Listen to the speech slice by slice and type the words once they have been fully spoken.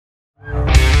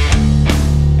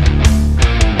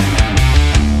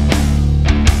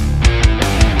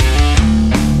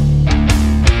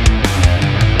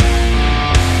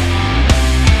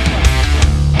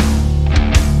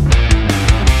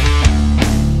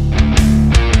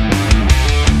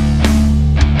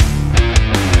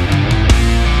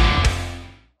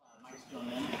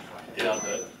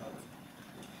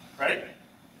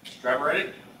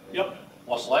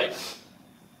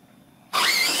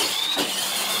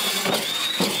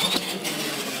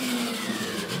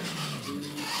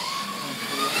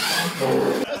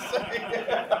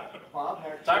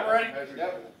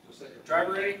Yep.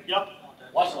 Driver ready? Yep.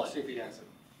 Watch the light. See if he has it.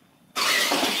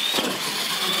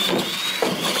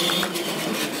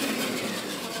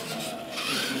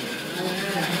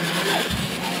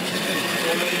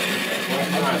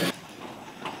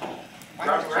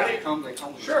 Driver ready?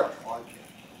 Sure.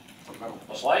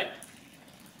 Watch light.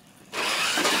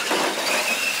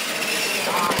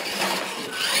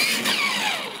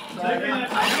 I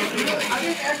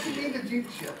didn't actually need the Jeep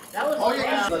shift. That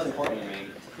was That's important to me.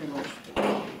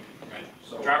 Right.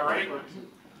 So driver ready?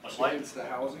 Watch light. It's the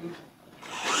housing.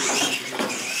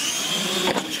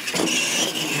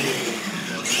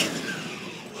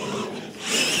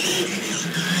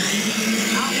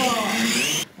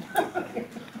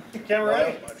 Camera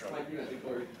ready?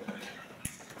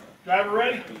 Driver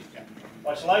ready?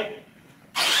 Watch light.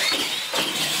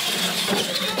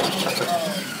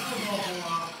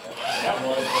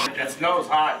 That snow's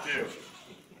hot too.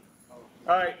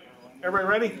 All right. Everybody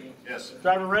ready? Yes.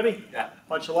 Driver ready? Yeah.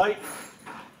 Watch the light.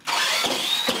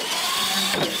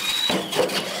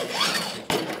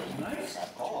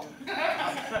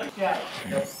 Yeah.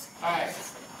 All right.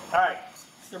 All right.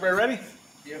 Everybody ready?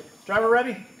 Yep. Driver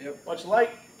ready? Yep. Watch the light.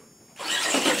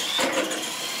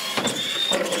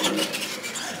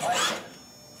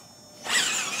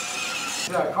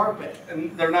 Carpet.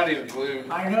 And they're not even glued.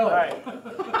 I know. All right.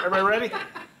 Everybody ready?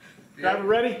 Driver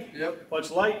ready? Yep. Watch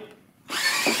the light.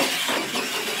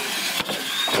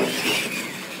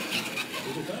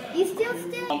 You still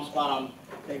still? Spot on.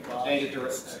 Change it to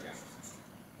rest.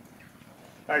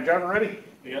 All right. Driver ready?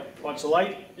 Yep. Watch the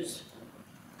light.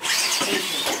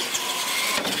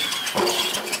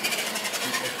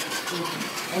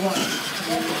 Hold on.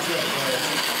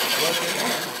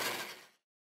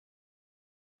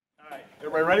 All right.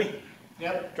 Everybody ready?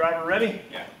 Yep. Driver ready?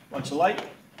 Yeah. Watch the light.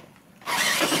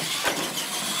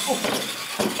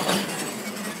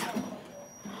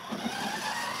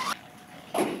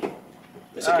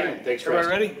 Yes, All again. right. Thanks for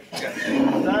Everybody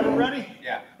ready? Driver ready?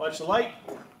 Yeah. Watch the light.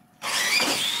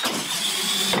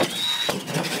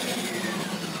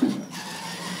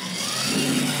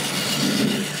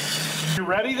 You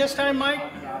ready this time, Mike?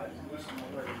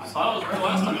 I thought it was real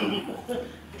last time.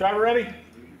 Driver ready?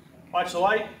 Watch the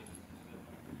light.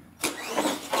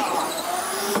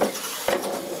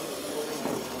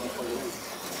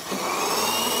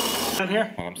 Down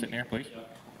here. While I'm sitting here, please.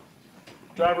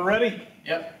 Driver ready?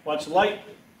 Yep. Watch the light.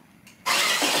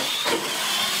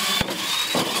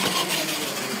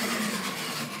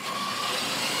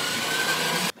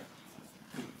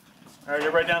 All right,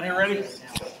 everybody down here ready?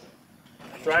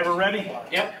 Driver ready?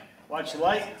 Yep. Watch the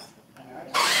light.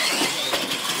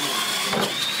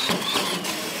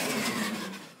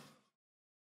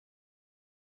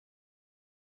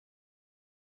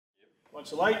 Watch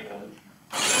the light.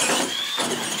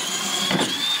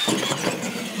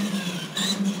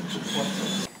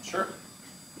 Sure.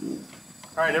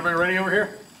 All right, everybody ready over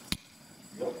here?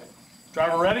 Yep.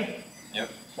 Driver ready? Yep.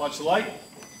 Watch the light.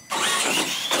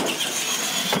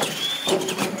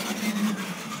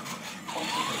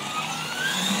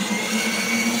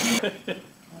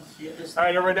 All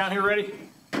right, everybody down here ready?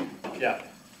 Yeah.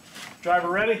 Driver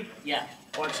ready? Yeah.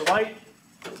 Watch the light.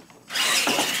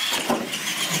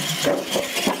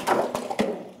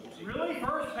 Really?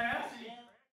 First pass?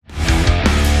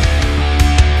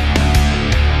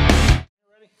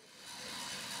 Ready?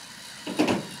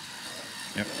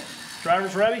 Yep.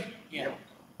 Drivers ready? Yeah.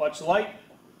 Watch the light.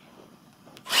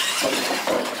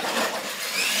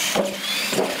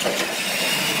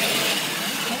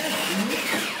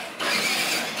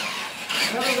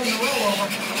 Better than the rollover.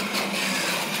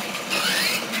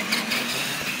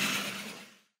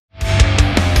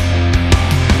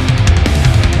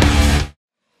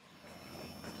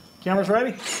 Cameras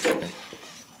ready?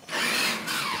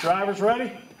 Drivers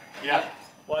ready? Yeah.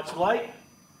 Watch the light.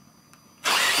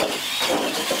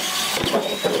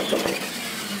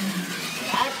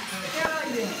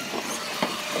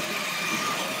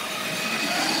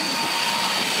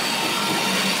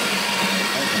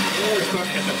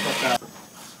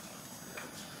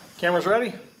 Cameras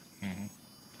ready? Mm-hmm.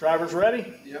 Drivers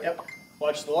ready? Yep.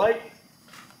 Watch the light.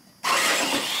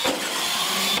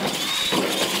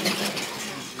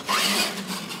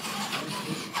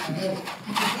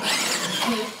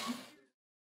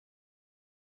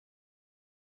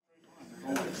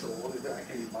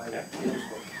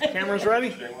 Cameras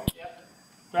ready?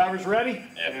 Drivers ready?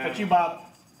 Yep. That's you, Bob.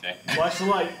 Okay. Watch the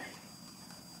light.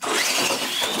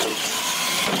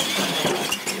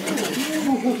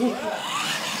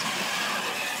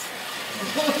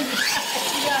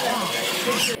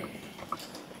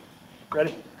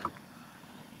 Ready?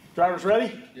 Drivers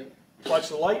ready? Yep. Watch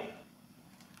the light.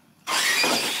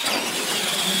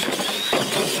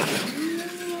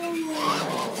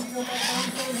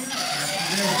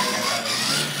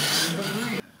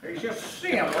 just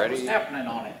seeing what's Ready? happening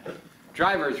on it.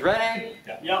 Drivers ready?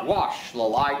 Yep. Wash the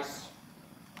lights.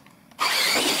 Ready?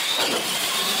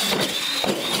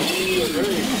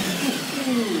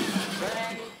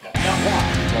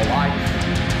 Wash the lights.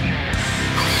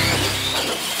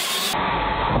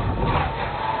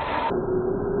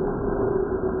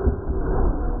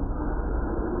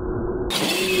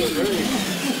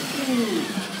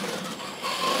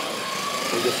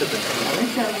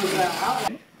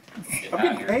 I'm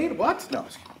getting paid? What? No.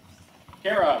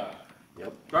 Camera.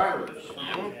 Yep. Drivers.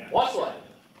 Watch light.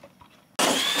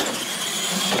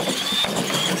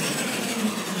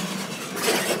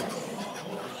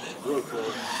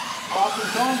 Boston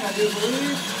Tom, I do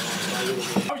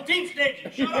believe. I was deep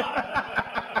staging, shut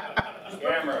up! Just break the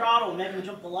Camera. throttle, make him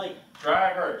jump the light.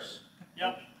 Drivers.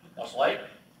 Yep. Watch light.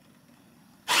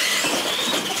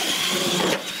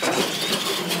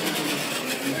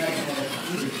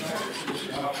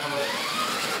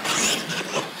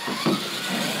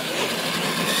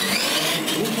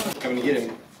 Coming to get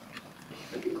him.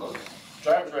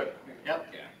 Drivers ready.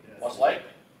 Yep. Watch light.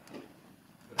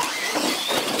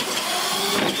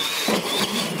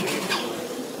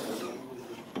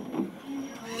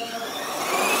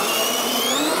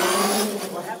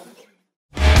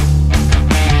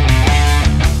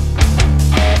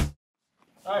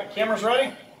 All right, cameras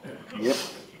ready? Yep.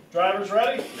 Drivers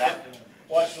ready? Yep.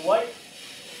 Watch the light.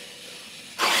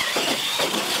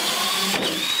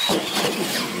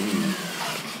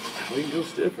 We can go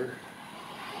stiffer.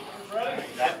 Ready?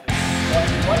 Yep. Watch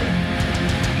the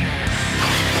light.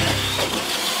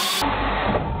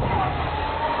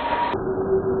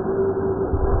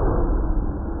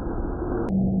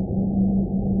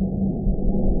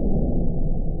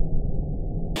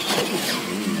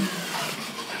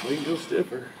 We can go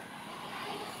stiffer.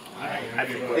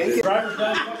 Drivers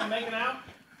done fucking making out?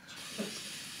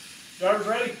 Drivers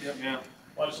ready? Yep. Yeah.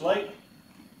 Watch the light.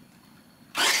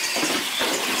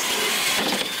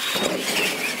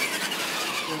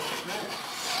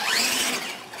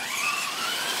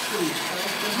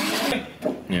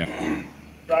 Yeah.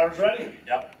 Drivers ready?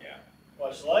 Yep. Yeah.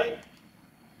 Watch the light.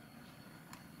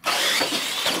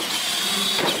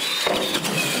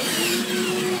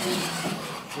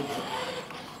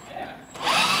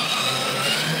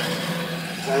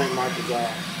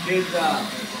 Good job.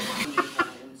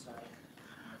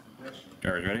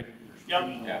 Drivers ready? Yep.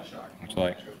 Yeah. Watch the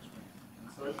light.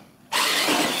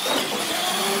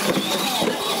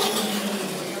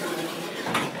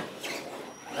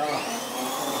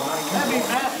 Heavy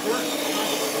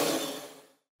master.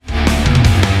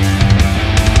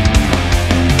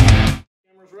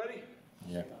 Cameras ready?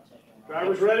 Yeah.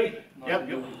 Drivers ready? Yep.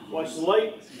 Watch the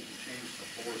light.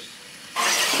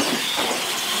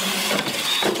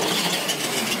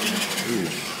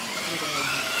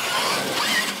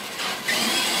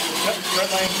 Yep,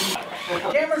 red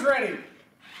lane. Cameras ready.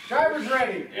 Drivers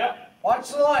ready. Yep. Watch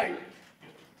the light.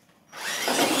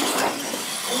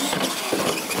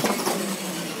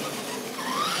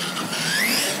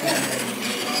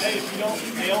 Hey, if you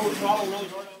don't nail the throttle really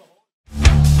hard on the horse.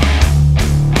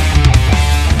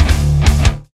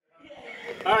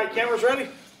 All right, cameras ready?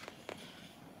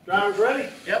 Drivers ready?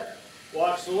 Yep.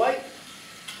 Watch the light.